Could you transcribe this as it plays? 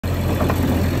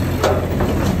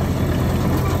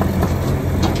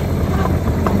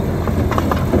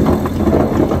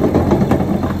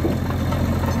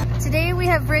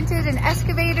rented an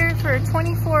excavator for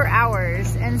 24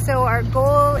 hours. And so our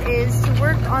goal is to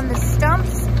work on the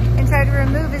stumps and try to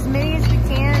remove as many as we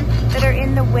can that are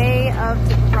in the way of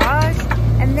the garage.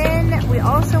 And then we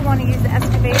also want to use the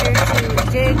excavator to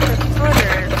dig the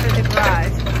footer for the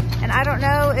garage. And I don't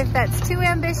know if that's too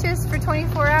ambitious for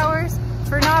 24 hours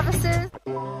for novices.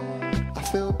 I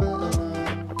feel better,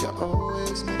 you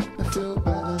always make me feel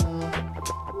better.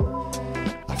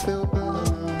 I feel better,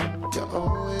 you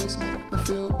always make me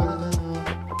feel better.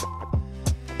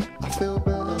 I feel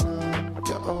better,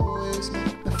 you always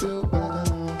make me feel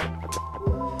better.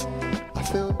 I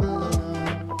feel better,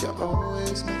 you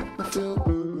always make me feel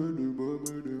better.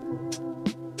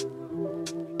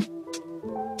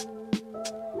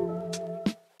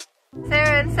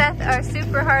 Sarah and Seth are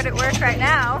super hard at work right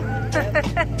now.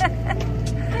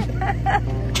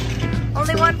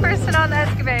 Only one person on the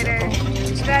excavator.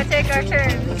 We gotta take our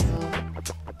turns.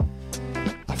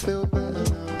 I feel better,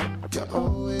 you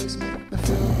always make me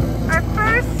feel better. Our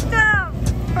first stump!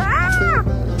 Ah!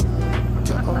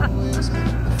 You always make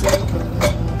me feel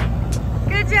better.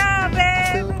 Good job,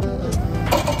 babe!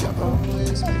 You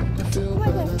always make me feel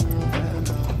better.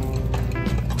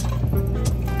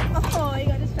 Oh, you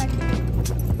got distracted.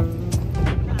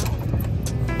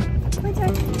 My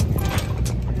turn.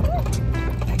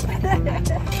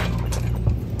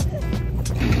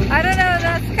 I don't know,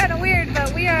 that's kind of weird,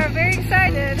 but we are very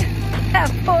excited to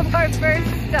have pulled our first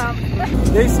stump.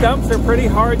 These stumps are pretty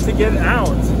hard to get out.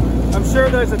 I'm sure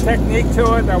there's a technique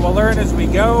to it that we'll learn as we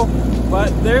go,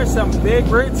 but there's some big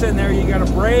roots in there you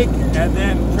gotta break and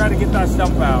then try to get that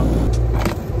stump out.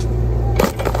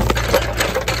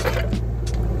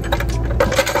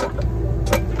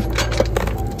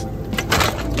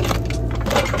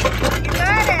 You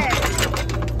got it!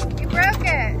 You broke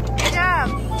it! Good job!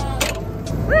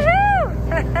 Woohoo!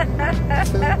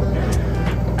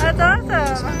 That's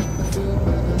awesome!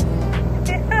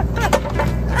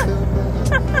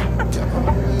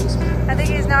 I think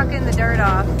he's knocking the dirt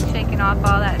off, shaking off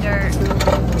all that dirt.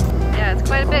 Yeah, it's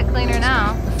quite a bit cleaner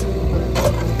now.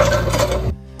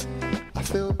 I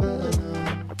feel better,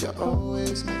 you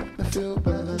always make me feel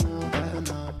better now.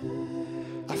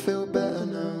 I feel better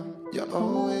now, you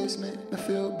always make me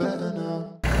feel better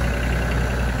now.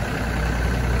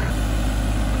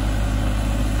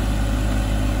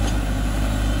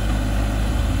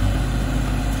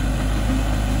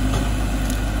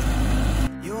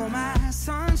 You're my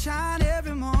sunshine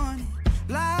every morning,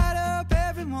 light up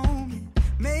every moment,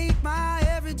 make my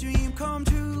every dream come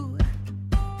true.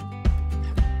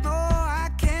 Oh, I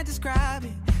can't describe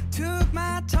it, took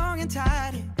my tongue and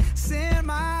tied it, sent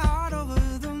my heart over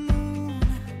the moon.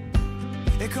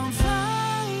 It come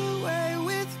fly away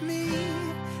with me,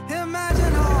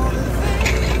 imagine all the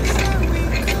things that we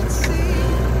could see.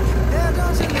 Yeah,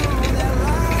 don't you know that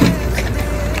life's a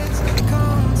dance?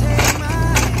 Come take my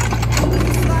hand,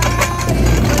 fly away.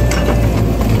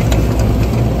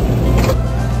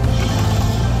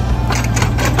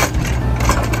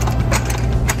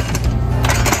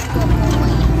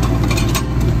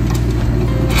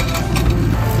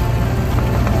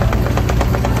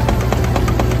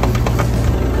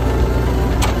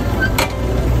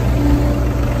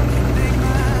 Make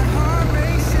my heart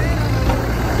racing,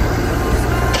 lose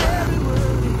my every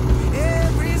word,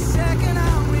 every second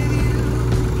I'm with you.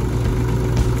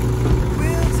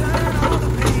 We'll turn all the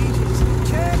pages,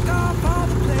 check off all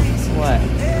the places. What?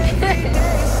 Every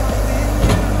day something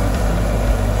new.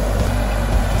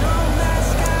 Don't that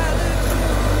sky look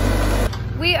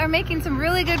blue? We are making some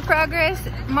really good progress.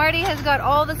 Marty has got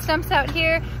all the stumps out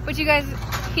here, but you guys,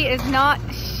 he is not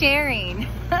sharing.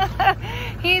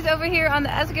 He's over here on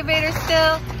the excavator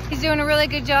still. He's doing a really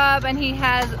good job and he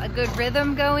has a good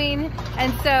rhythm going.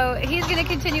 And so he's gonna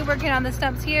continue working on the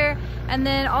stumps here. And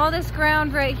then all this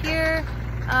ground right here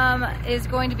is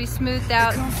going to be smoothed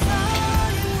out. Come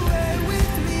fly away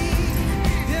with me,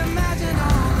 imagine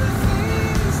all the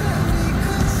things that we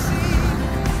could see.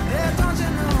 Yeah, don't you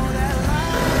know that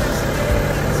life's a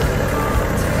dance?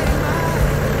 Come take my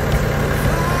hand,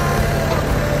 fly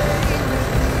away with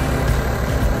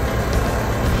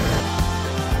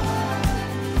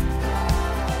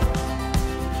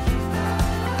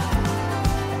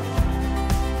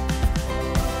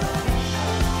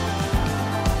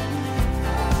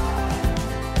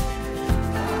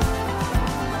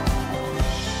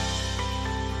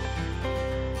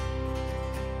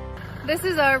This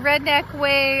is our redneck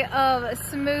way of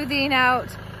smoothing out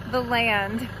the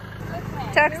land.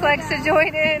 Tux likes to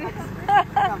join in.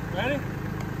 Ready?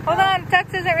 Hold on,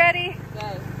 Tux isn't ready.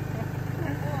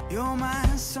 You're my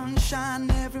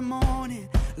sunshine every morning,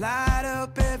 light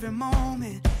up every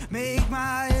moment, make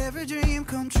my every dream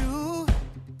come true.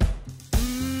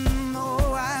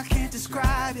 Oh, I can't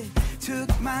describe it.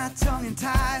 Took my tongue and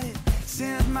tied it,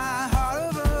 sent my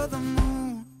heart over the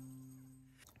moon.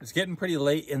 It's getting pretty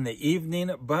late in the evening,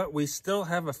 but we still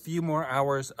have a few more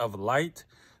hours of light.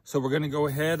 So we're gonna go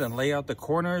ahead and lay out the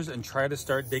corners and try to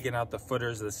start digging out the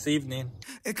footers this evening.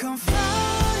 It come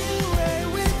fly away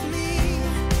with me.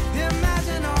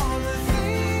 Imagine all the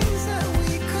things that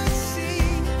we could see.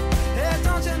 Yeah,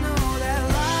 don't you know that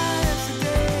life's a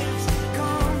dance?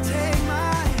 Come take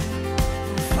my hand.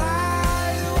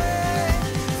 Fly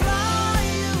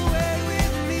away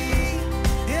with me.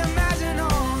 Imagine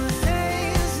all the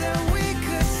things that we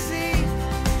could see.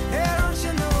 Yeah, don't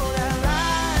you know that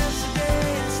life's a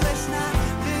dance? Let's not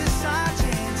miss our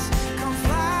chance. Come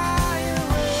fly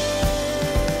away.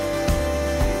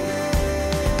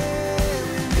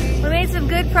 We made some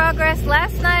good progress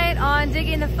last night on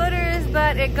digging the footers,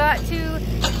 but it got too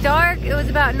dark. It was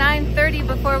about 9:30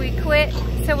 before we quit,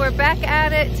 so we're back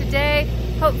at it today.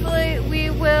 Hopefully we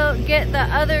will get the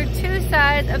other two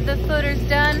sides of the footers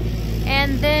done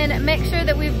and then make sure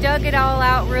that we've dug it all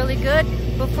out really good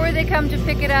before they come to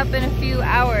pick it up in a few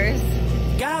hours.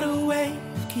 Got a way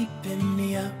of keeping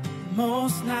me up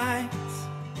most nights.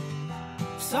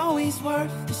 It's always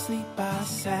worth the sleep I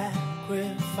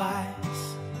sacrifice.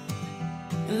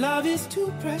 And love is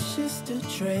too precious to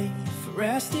trade for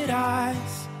rested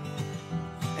eyes.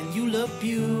 And you look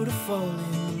beautiful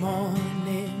in the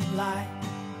morning light.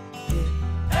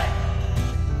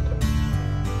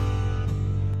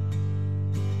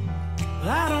 Well,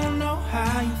 I don't know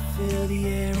how you feel the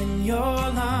air in your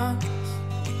lungs.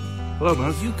 Hello,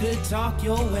 Moose. You could talk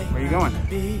your way. Where you going?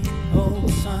 Big old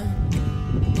sun.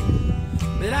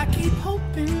 But I keep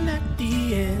hoping that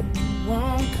the end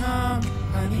won't come,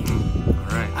 honey.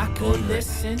 All right. I could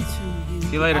listen to you,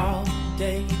 See you later. all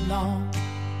day long.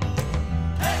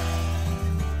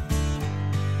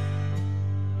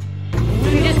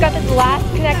 We just got this last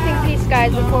connecting piece,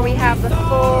 guys, before we have the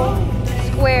full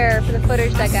square for the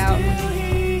footers dug out.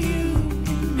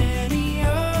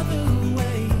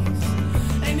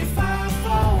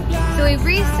 So we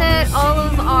reset all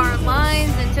of our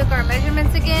lines and took our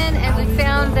measurements again, and we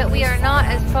found that we are not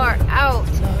as far out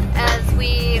as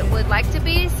we would like to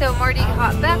be. So Marty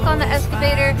hopped back on the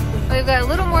excavator. We've got a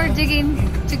little more digging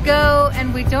to go,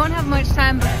 and we don't have much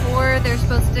time before they're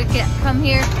supposed to come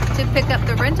here to pick up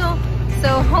the rental.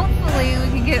 So hopefully we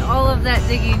can get all of that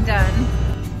digging done.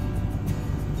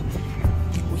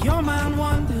 Well, your mind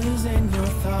wanders and your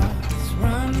thoughts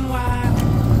run wild.